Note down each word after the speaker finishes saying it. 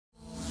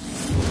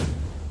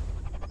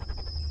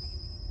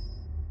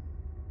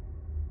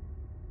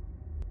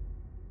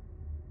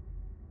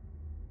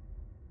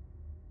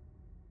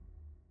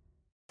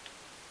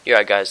You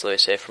alright guys,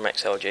 Lewis here from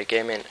XLJ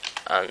Gaming,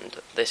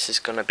 and this is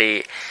going to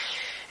be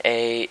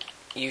a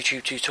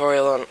YouTube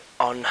tutorial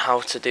on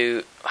how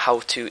to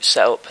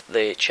set up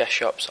the chest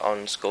shops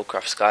on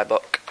SkullCraft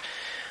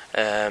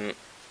Skyblock.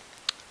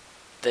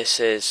 This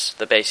is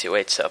the basic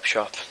way to set up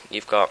shop.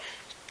 You've got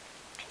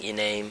your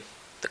name,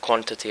 the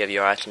quantity of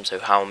your items, so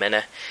how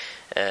many,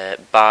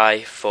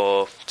 buy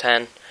for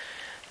 10,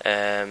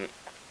 and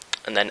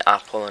then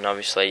apple, and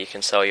obviously you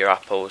can sell your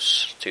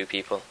apples to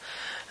people.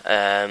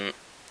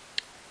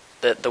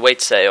 The way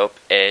to set it up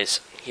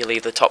is you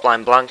leave the top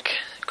line blank,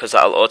 because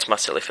that'll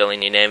automatically fill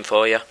in your name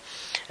for you,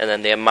 and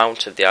then the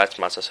amount of the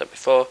item, as I said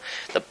before.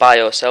 The buy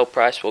or sell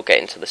price, we'll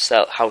get into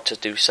the how to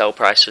do sell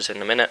prices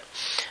in a minute,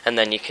 and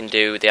then you can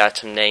do the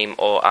item name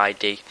or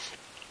ID.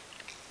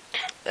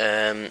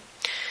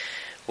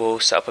 We'll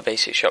set up a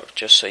basic shop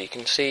just so you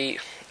can see.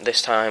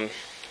 This time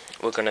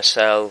we're going to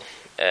sell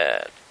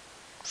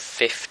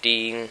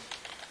 15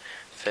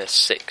 for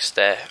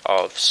 60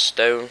 of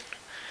stone,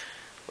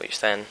 which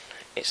then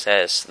it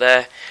says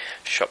there,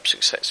 shop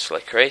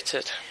successfully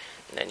created,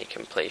 and then you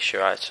can place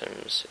your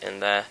items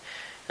in there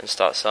and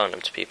start selling them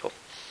to people.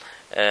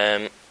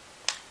 And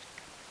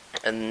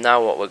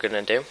now what we're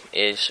going to do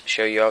is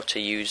show you how to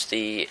use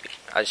the,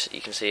 as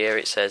you can see here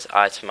it says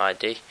item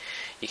ID.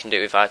 You can do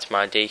it with item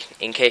ID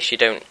in case you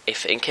don't,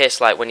 in case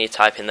like when you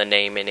type in the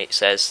name in it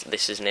says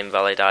this is an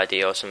invalid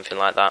ID or something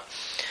like that.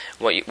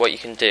 What you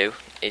can do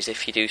is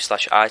if you do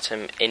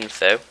 /item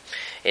info,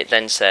 it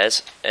then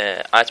says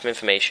item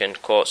information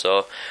quartz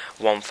or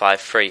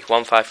 153.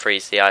 153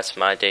 is the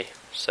item ID.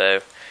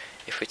 So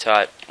if we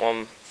type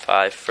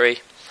 153,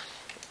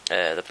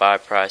 the buy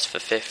price for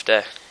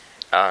 50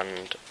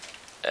 and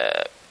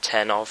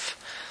 10 of,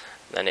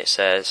 then it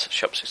says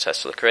shop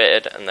successfully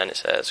created, and then it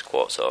says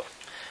quartz or.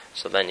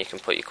 So then you can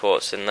put your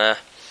quartz in there.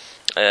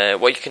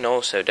 What you can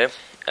also do,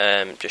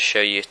 just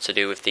show you to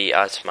do with the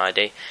item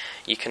ID,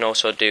 you can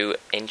also do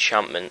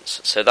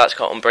enchantments. So that's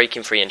got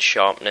unbreaking 3 and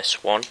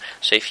sharpness 1.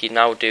 So if you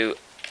now do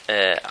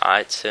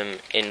item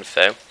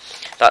info,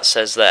 that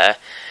says there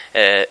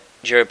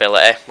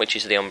durability, which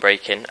is the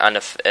unbreaking, and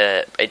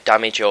a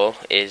damage all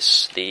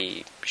is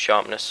the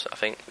sharpness, I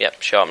think.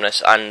 Yep,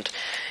 sharpness, and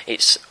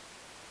it's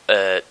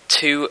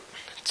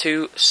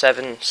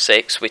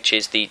 276, which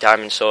is the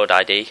diamond sword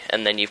ID,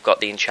 and then you've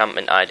got the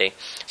enchantment ID.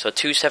 So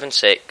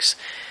 276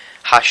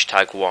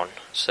 #1.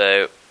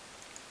 So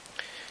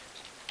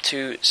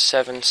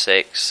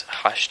 276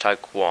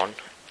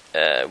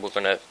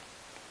 #1.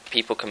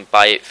 People can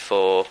buy it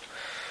for,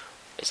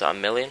 is that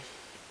 1 million?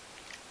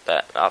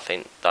 But I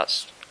think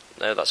that's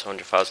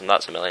 100,000.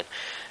 That's 1 million.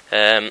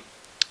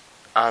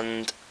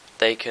 And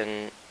they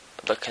can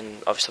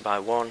obviously buy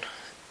one,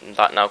 and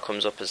that now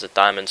comes up as a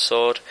diamond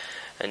sword,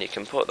 and you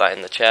can put that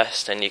in the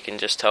chest, and you can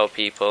just tell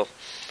people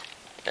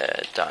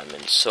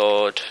diamond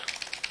sword.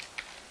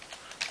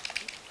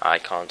 I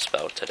can't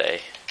spell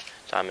today.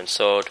 Diamond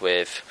sword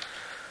with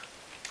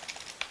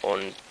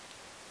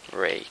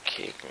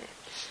unbreaking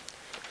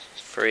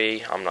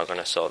 3. I'm not going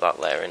to sort that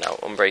layering out.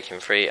 Unbreaking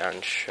 3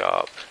 and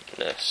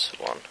sharpness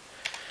 1.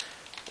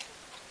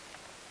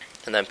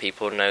 And then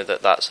people know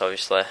that that's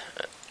obviously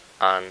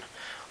an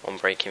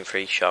unbreaking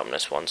 3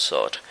 sharpness 1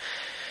 sword.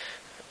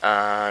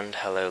 And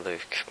hello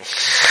Luke.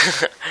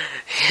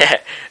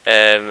 Yeah.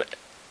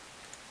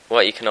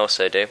 What you can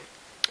also do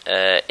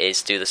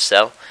is do the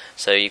sell.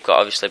 So you've got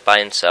obviously buy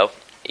and sell.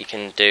 You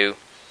can do,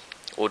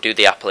 we'll do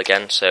the apple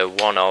again. So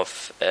 1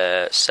 of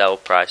sell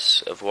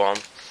price of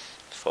 1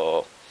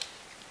 for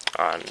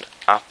an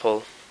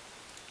apple,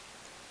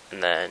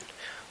 and then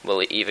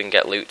we'll even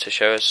get Luke to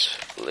show us.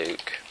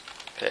 Luke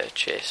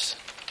purchase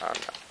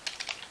an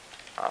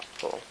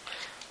apple.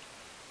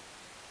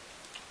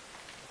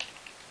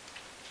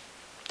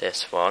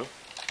 This one.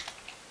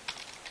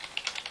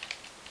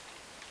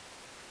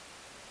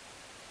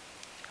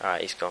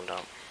 Alright, he's gone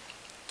down.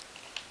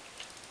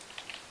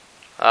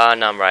 Ah,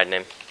 now I'm riding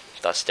him.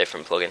 That's a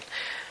different plugin.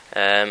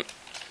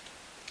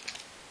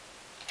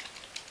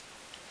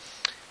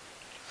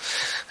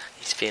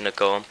 He's being a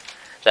gum.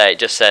 There, it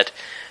just said,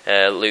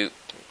 Luke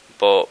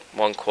bought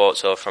 1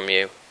 quartz ore from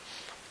you.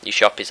 Your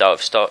shop is out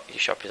of stock. Your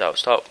shop is out of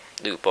stock.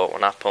 Luke bought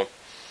 1 apple.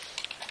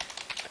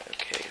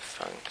 Okay,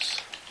 thanks.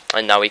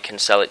 And now he can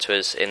sell it to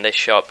us in this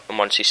shop, and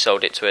once he's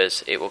sold it to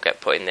us, it will get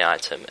put in the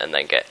item and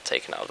then get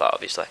taken out of that,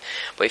 obviously.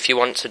 But if you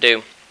want to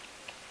do,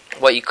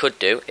 what you could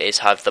do is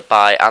have the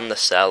buy and the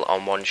sell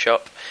on one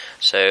shop.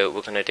 So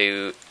we're going to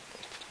do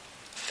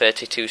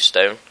 32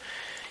 stone.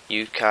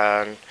 You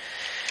can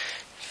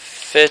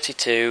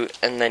 32,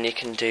 and then you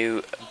can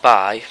do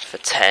buy for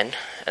 10,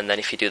 and then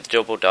if you do the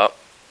double dot,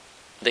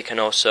 they can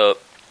also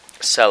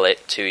sell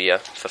it to you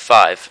for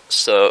 5.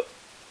 So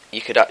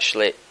you could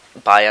actually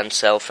buy and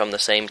sell from the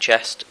same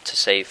chest to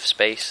save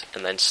space,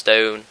 and then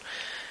stone,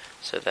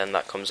 so then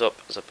that comes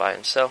up as a buy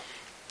and sell.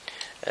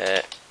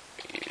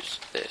 Use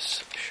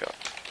this shop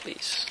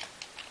please,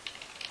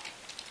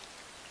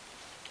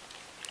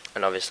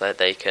 and obviously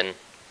they can,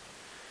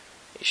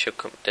 it should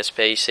come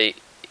display. You see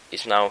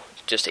it's now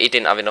he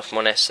didn't have enough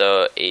money,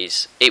 so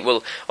it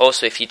will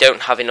also, if you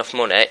don't have enough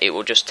money, it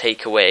will just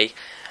take away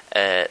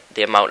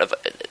the amount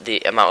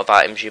of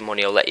items your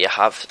money will let you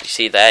have. You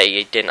see there,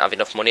 he didn't have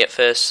enough money at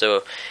first,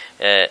 so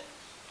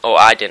or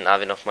I didn't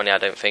have enough money, I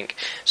don't think,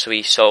 so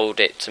he sold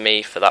it to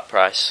me for that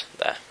price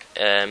there.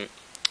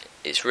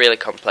 It's really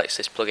complex,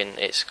 this plugin.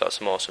 It's got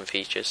some awesome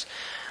features,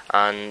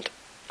 and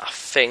I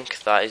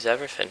think that is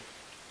everything.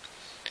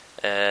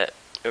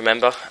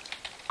 Remember,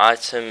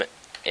 item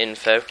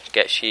info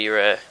gets you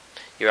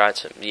your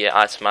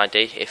item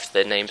ID if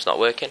the name's not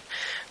working.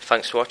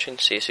 Thanks for watching.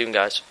 See you soon,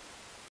 guys.